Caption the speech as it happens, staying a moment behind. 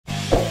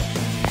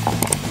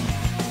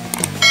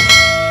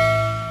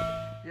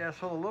Yeah,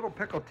 so the Little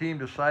Pickle team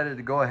decided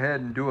to go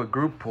ahead and do a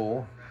group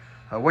pull.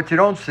 What you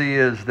don't see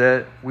is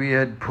that we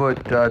had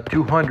put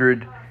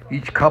 200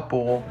 each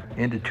couple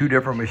into two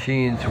different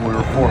machines, so we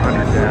were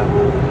 400 down.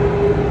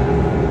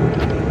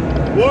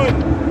 What?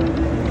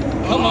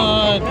 Come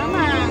on. Come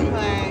on,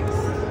 Flex.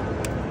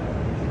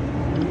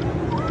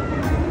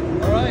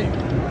 All right.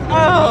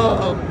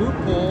 Oh. Group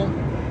pull.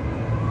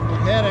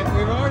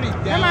 We've already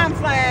down. Come on,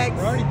 Flex.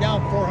 We're already down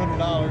 $400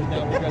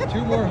 now. We've got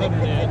 2 more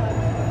hundred in.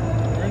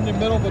 We're in the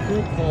middle of a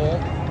group pull.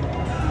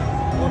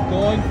 We're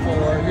going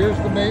for. Here's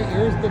the.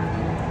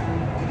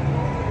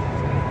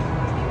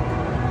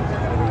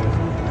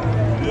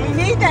 We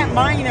need that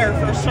minor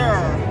for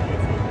sure.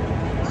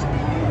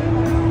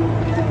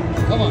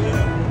 Come on.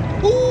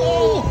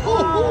 Ooh.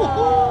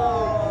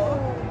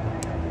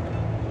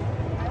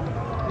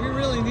 We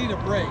really need a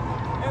break.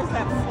 There's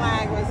that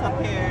flag was up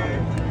here.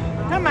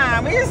 Come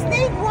on, we just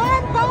need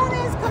one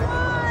bonus. Come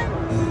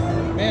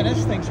on. Man,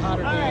 this thing's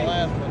hotter than the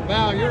last one.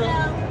 Val, you're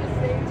up.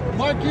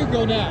 Mark, you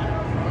go now.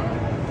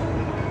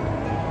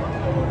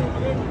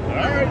 All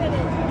right.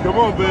 Come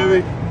on,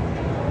 baby.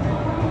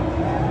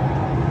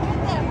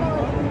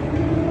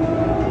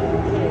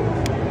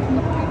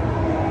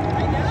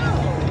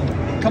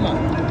 Come on.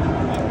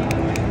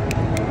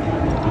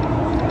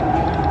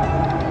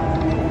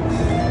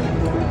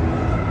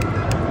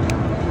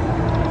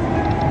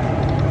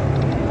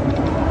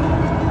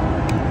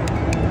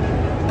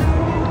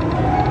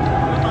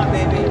 Come on,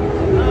 baby.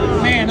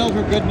 Man, those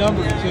are good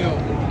numbers too.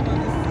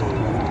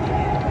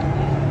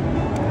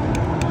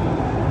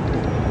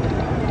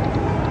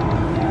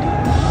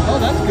 Oh,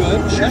 that's good.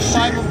 That's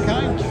 5 of a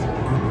kind,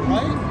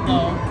 right?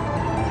 No.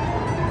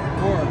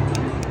 4.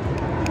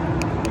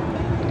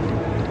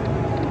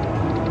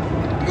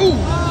 Ooh!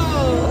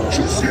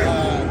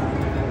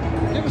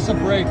 Give us a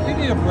break. We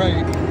need a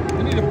break.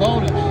 We need a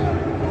bonus.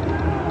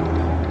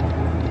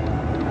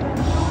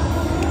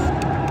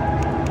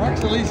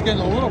 Mark's at least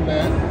getting a little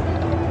bit.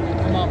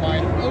 Come on,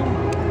 Minor. Oh.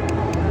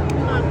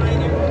 Come on,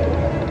 minor.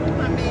 Come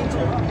on,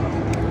 major.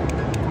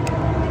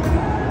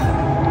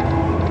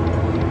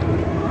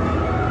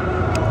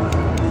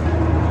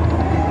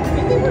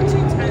 Maybe we're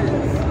too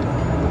tense.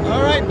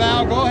 All right,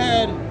 Val, go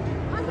ahead.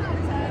 I'm not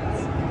tense.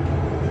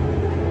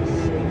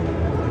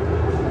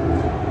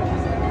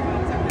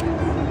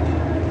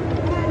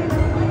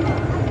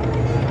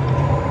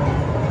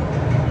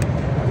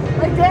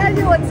 Like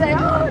Daniel would say, oh,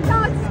 I'm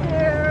not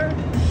scared.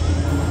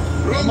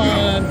 Come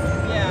on.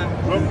 Yeah.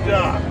 From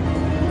Doc.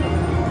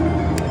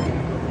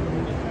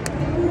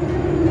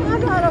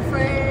 I'm not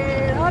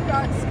afraid. I'm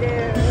not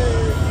scared.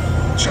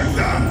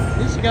 At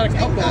least you got a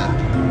couple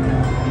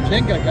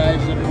Jenga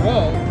guys in a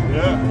row.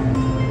 Yeah.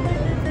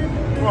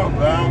 Come on,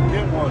 Val,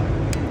 get one.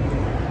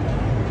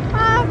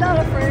 I'm not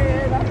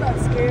afraid. I'm not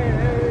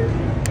scared.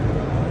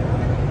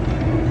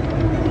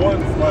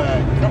 1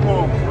 flag. Come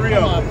on, 3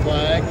 Come of on, them.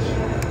 Flags.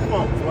 Come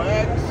on,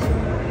 flags.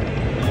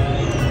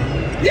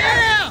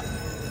 Yeah!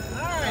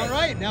 All right. All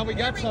right, now we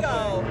got Here we something.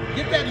 go.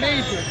 Get that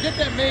major. Get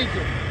that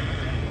major.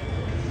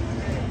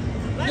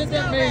 Let's Get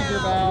that go, major,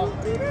 Val. Val.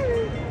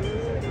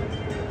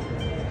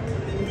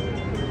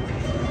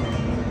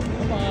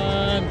 Come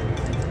on.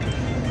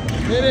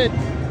 Hit it.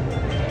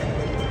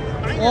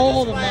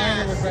 Oh, the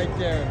minor was right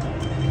there.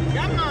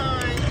 Come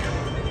on.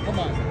 Come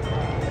on.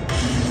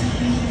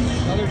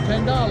 Another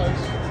 $10.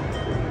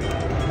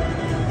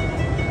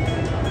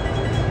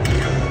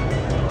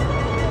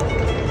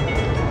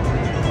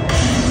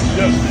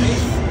 Just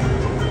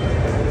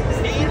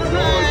Staying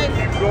alive.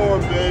 keep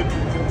going, babe.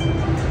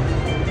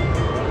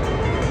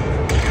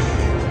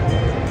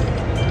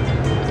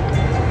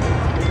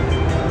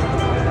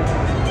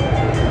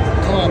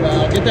 Come on,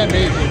 Val. Get that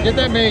major. Get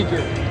that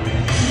major.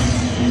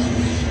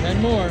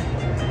 10 more.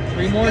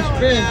 3 more Go,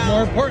 spins, Val.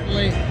 more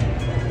importantly.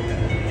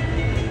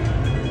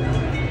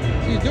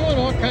 She's doing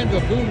all kinds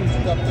of voodoo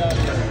stuff down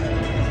there.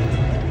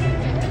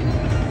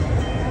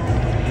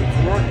 It's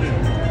working.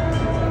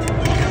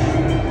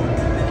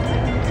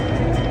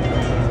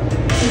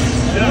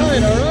 All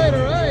right, all right,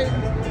 all right.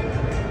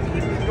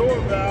 Keep it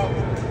going, Val.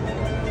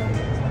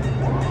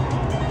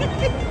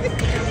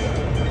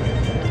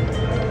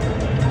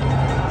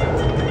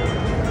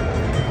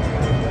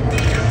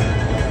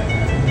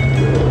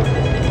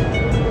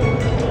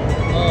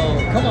 Oh,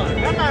 come on.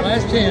 Come on.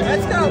 Last chance.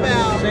 Let's go,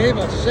 Val. Save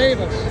us, save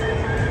us.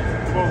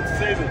 Come on,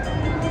 save it.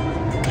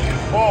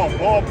 Ball,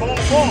 ball, ball,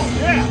 ball.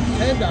 Yeah.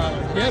 $10.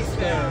 Yes,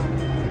 sir.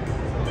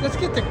 Let's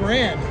get the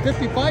grand.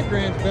 55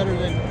 grand's better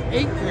than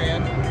 8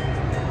 grand.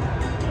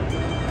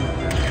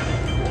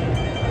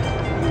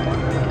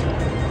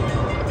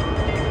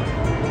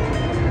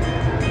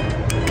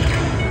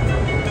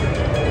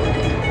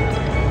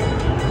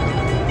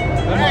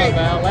 Come on,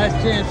 Val.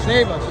 Last chance.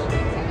 Save us.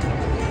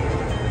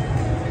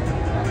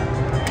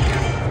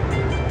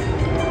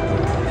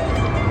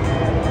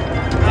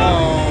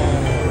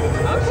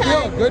 Oh.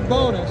 Still a good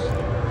bonus.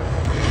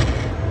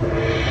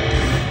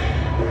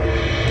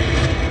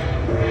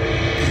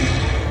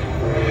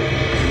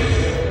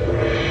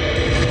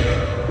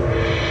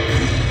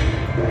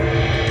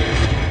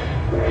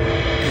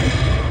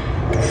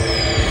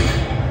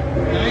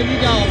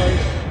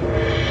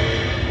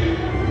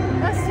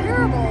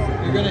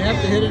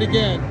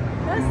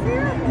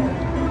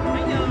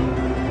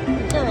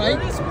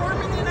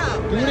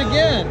 Do it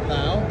again,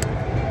 pal.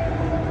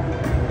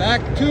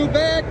 Back to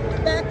back.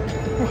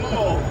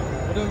 Oh,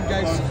 What are them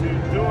guys? oh,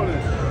 she's doing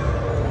it.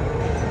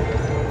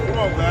 Come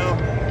on, Val.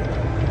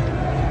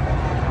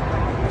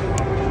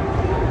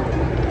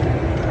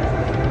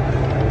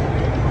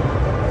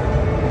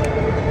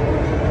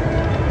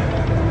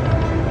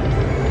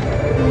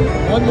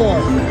 One more.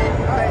 All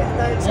right,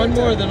 that's One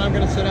more, then I'm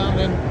going to sit down,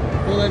 then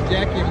we'll let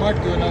Jackie and Mark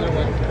do another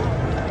one.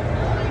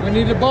 We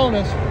need a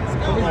bonus,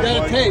 so we've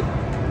got a tape.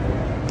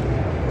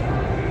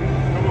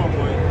 Come on,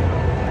 boy.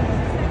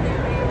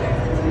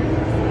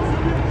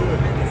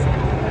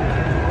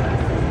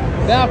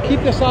 Val, keep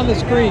this on the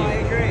screen. I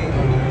agree.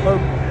 Or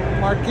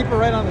Mark, keep it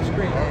right on the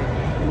screen.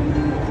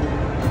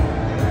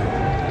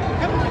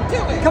 Come on, do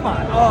it. Come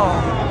on. Oh.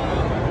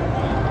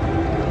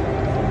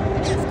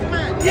 Yes, come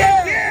on.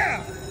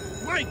 Yeah!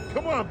 Mike,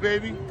 come on,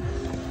 baby.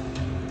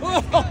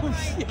 Oh,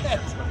 shit.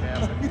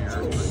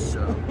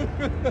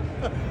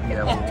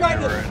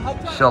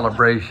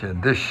 Celebration.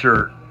 This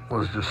shirt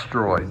was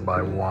destroyed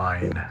by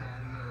wine.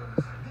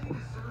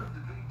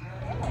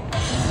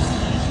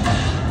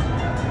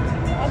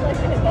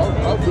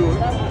 I'll do it.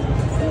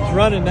 It's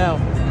running now.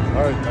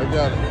 All right, I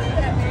got it.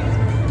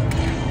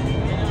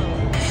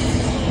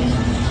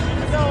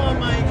 Go on,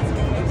 Mike.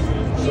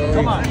 Sorry.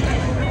 Come on.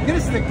 Get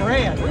us the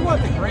grand. We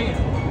want the grand.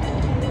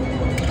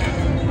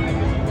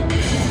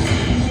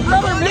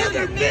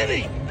 Another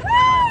mini!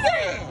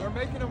 We're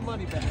making them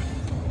money back.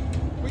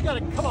 We got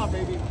to, come on,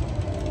 baby.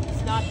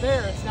 It's not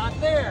there. It's not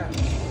there.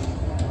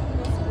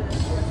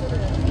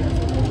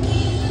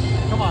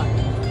 Come on.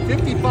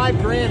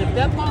 55 grand. If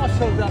that ball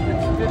shows up,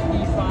 it's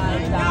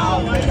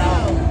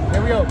 $55,000.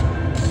 Here we go.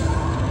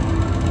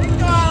 We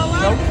got a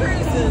lot of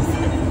cruises.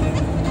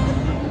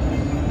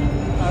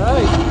 All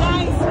right.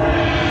 Nice.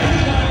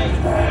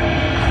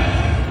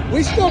 We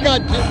still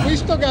got to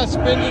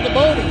spin to the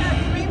bonus.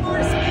 3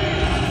 more spins.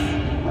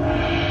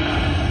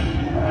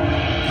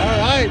 All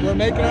right, we're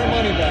making our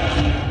money back.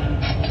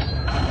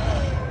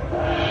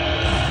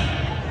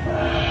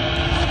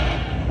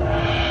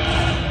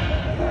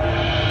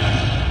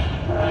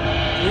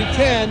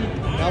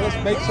 $310. Now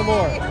let's make some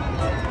more.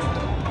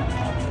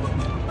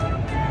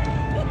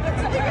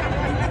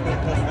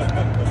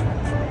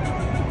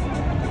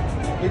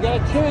 We got a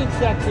chewing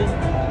section. All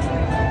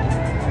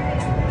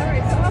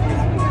right, so up is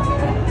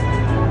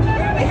What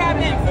are we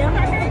having at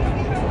 400?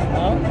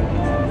 Huh?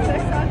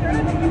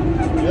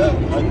 600.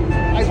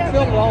 Yeah, I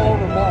spilled it all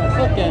over Mark.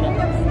 Look at him.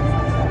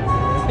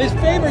 His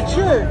favorite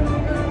shirt.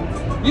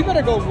 You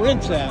better go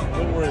rinse that.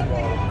 don't worry about it.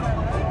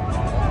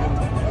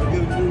 I'll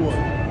get a new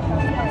one.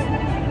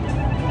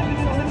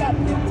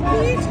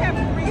 We each have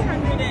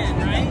 300 in,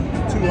 right?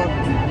 200.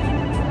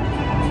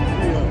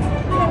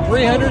 300.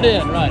 300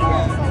 in, right.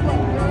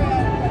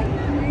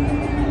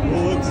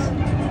 Well, let's...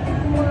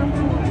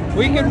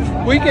 We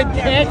can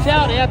cash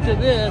out after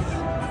this.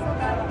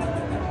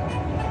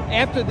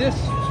 After this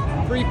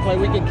free play,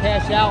 we can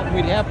cash out and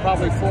we'd have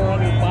probably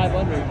 400,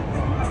 500.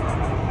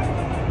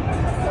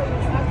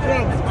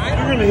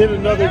 You're gonna hit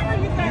another.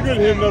 You're gonna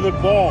hit another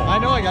ball. I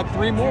know, I got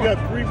 3 more. You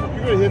got 3. You're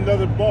gonna hit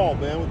another ball,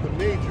 man, with the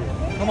major.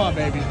 Come on,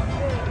 baby.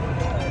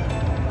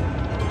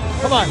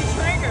 Come on.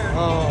 Trigger.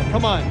 Oh,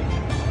 come on.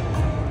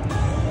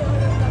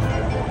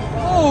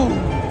 Oh.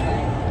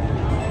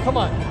 Come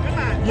on. Come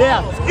on.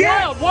 Yeah. Oh,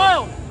 Yeah,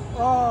 wild.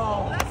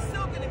 Oh. That's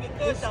still going to be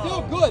good, It's though.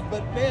 still good,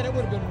 but man, it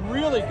would have been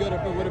really good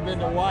if it would have been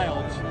the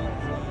Wilds.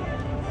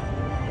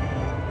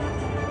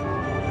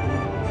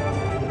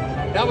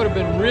 That would have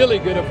been really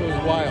good if it was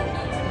Wilds.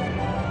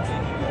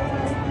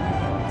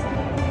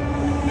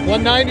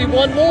 190,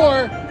 one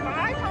more.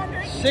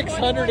 500.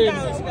 600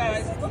 guys.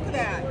 Look at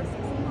that.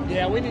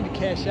 Yeah, we need to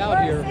cash out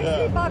We're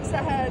here. $60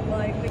 ahead,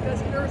 Mike, because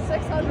you're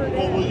 600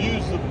 Well, we'll in.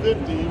 use the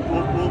 50.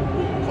 We'll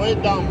play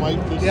it down, Mike.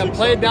 To Yeah,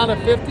 play it down to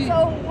 50.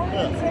 So we're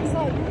at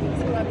 600,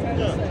 is what I'm trying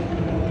to say.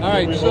 All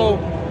right, so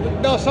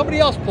no, somebody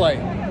else play.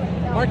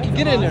 Mark, you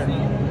get in there.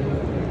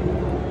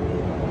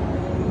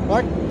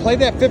 Mark, play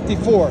that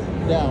 54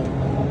 down.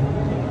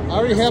 I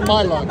already have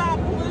my luck. About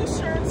blue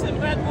shirts and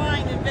red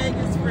wine in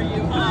Vegas for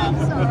you, huh? I'm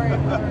sorry.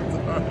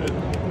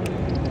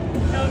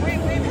 No,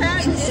 we've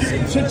had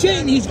issues.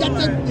 Cha-ching, he got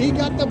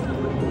the,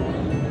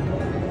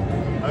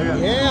 I got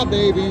yeah,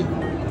 baby.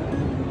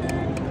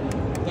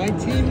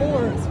 19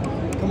 more.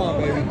 Come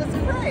on, That baby. was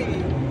great. We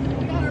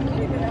got our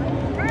money back.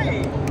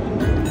 Great.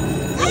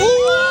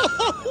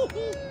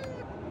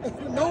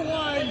 No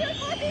wine.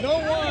 No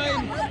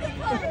wine.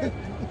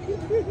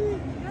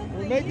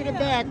 We're making it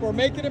back. We're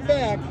making it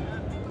back.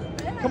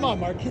 Come on,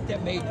 Mark. Hit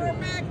that major. We're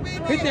back,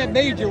 baby. Hit that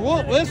major.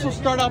 Well, this will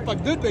start off a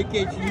good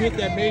vacation. You hit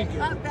that major.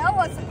 That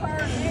was the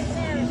part.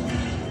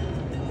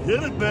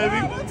 Hit it, baby.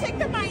 Oh, we'll take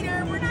the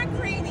minor. We're not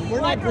greedy.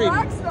 We're Like not a greedy.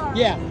 rock star.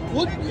 Yeah,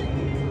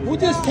 we'll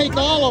just take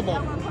all of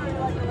them. I'm gonna party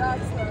like a rock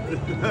star.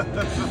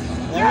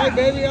 All right,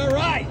 baby. All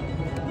right.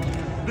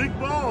 Big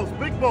balls,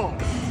 big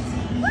balls.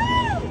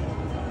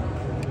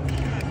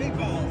 Big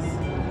balls.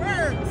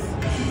 Words.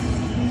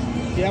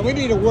 Yeah, we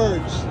need a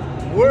words. We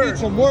need Word.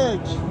 some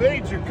words.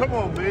 Major, come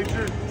on,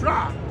 Major.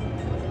 Drop.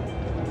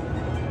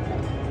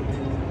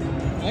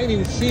 I ain't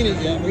even seen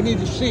it yet. We need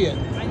to see it.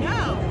 I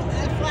know.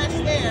 That flash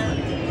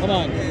there. Come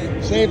on.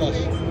 Save us.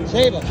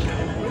 Save us.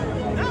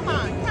 Come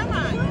on, come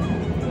on.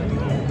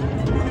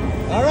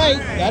 All right.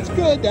 That's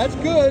good. That's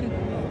good.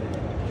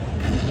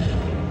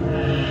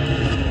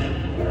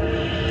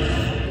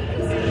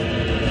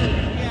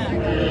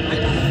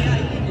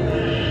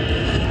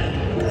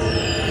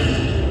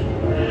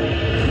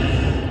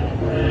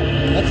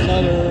 That's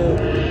another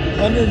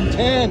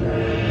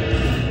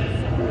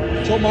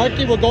 110. So,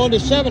 Marky, we're going to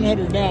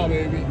 700 now,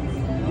 baby.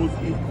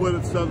 You quit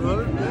at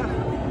 700? Yeah.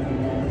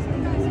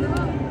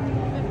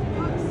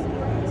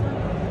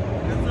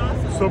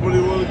 Somebody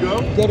want to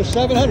go? Go to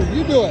 700.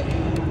 You do it.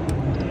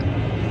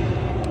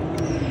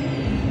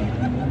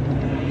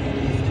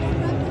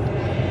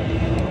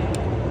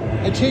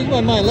 I changed my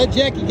mind. Let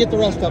Jackie get the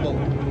rest of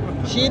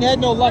them. She ain't had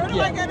no luck Where do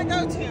I yet. gotta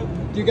go to?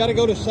 You got to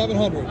go to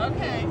 700.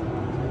 Okay.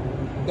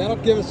 That'll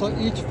give us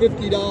each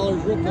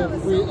 $50 worth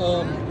of free.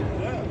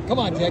 Come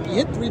on, Jackie.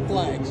 Hit 3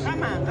 flags.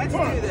 Come on, let's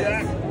Come on, do this.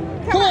 Jack.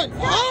 Come on.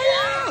 Oh,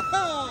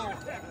 yeah!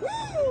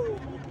 Woo!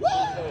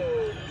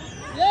 Woo!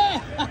 Yeah!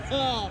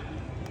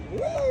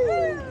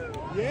 Woo!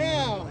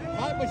 Yeah!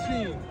 Hot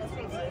machine.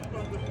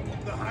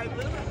 The high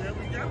limit, man.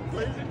 We got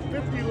places,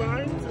 50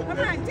 lines. Come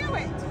on, do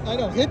it. I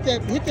know. Hit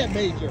that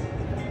major.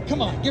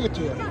 Come on, give it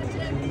to her.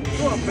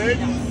 Come on,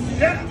 baby.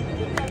 Yeah.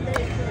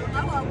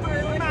 Come on,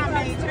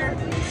 Major.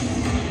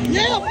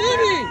 Yeah,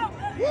 baby!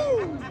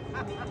 Woo!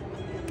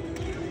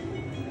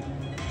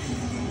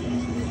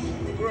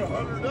 We're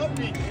 100 up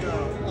each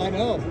now. I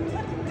know.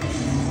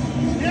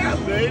 Yeah,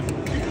 babe.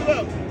 Keep it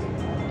up.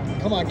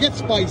 Come on, get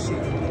spicy.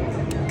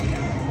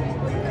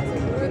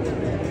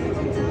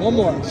 One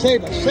more.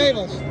 Save us. Save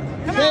us.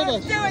 Come Save on,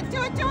 us. let's do it,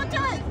 do it, do it,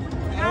 do it.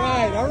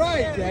 All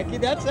right, Jackie.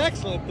 That's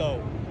excellent,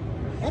 though.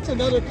 That's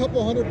another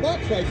couple $100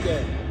 right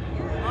there.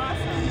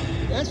 Awesome.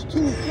 That's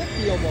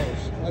 $250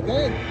 almost, I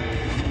think.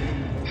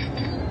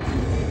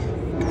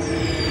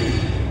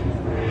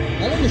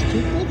 I think it's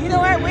 $250. You know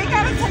what? We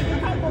gotta take a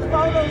couple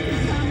photos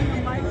and some of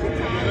the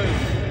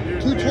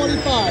microphone.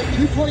 225.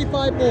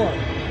 225 more.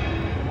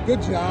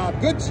 Good job.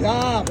 Good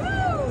job.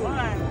 Hold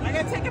on. I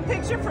gotta take a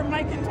picture for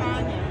Mike and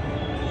Tanya.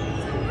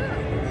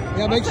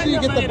 Yeah, make sure you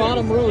get the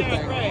bottom row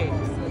thing. Great.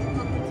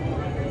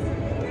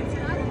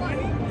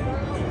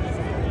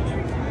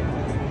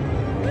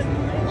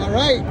 All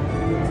right.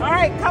 All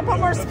right, couple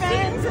more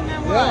spins and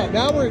then what? Yeah,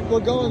 now we're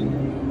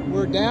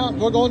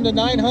going to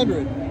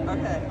 900.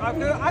 Okay, I'll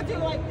do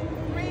like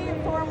 3 or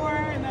 4 more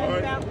and then All right.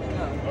 about.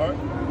 All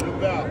right.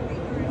 About.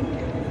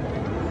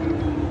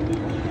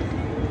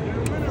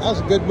 That was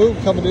a good move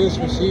coming to this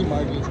machine,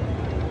 Margie.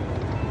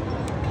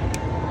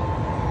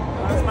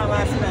 That's my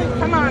last spin.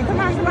 Come on, come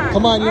on, come on.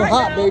 Come on, you're All right,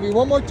 hot, Val. baby.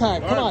 One more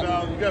time. Come All right,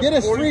 Val, you on. got Get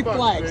us 3 $40,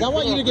 flags. babe. I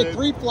want Come you to on, get babe.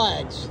 3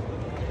 flags.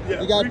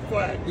 Yeah, You got 3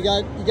 flags. you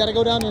got to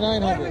go down to Or we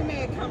 900.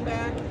 may come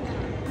back.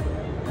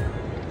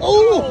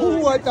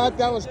 Oh, I thought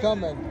that was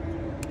coming.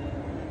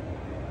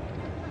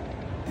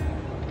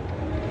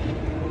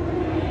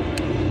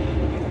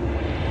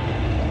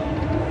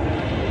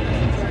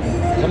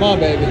 Come on,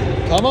 baby.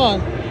 Come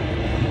on.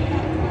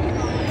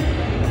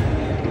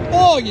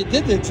 Oh, you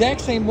did the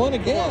exact same one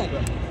again.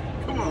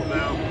 Come on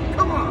now.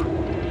 Come on.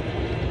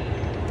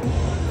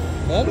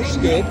 That was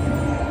good.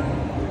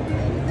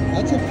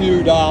 That's a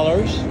few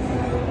dollars.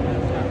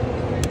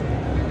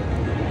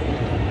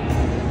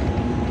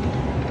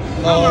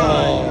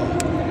 Oh,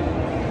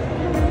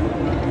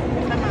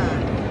 Come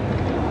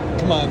on.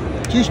 come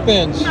on. 2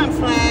 spins. Come on,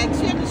 flags.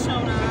 You haven't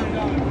shown up.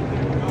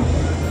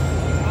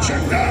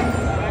 Check that.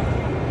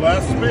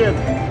 Last spin.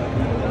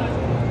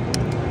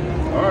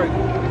 All right.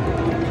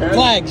 Cash,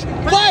 Flags.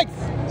 Flags.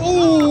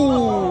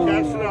 Ooh.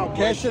 Cash it out.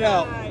 Cash it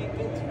out.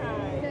 Good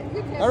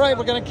try. All right,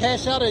 we're going to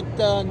cash out at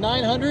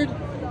 900.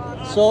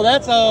 So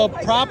that's a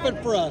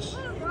profit for us.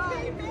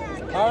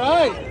 All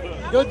right.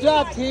 Good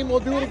job, team. We'll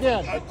do it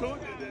again. I told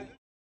you.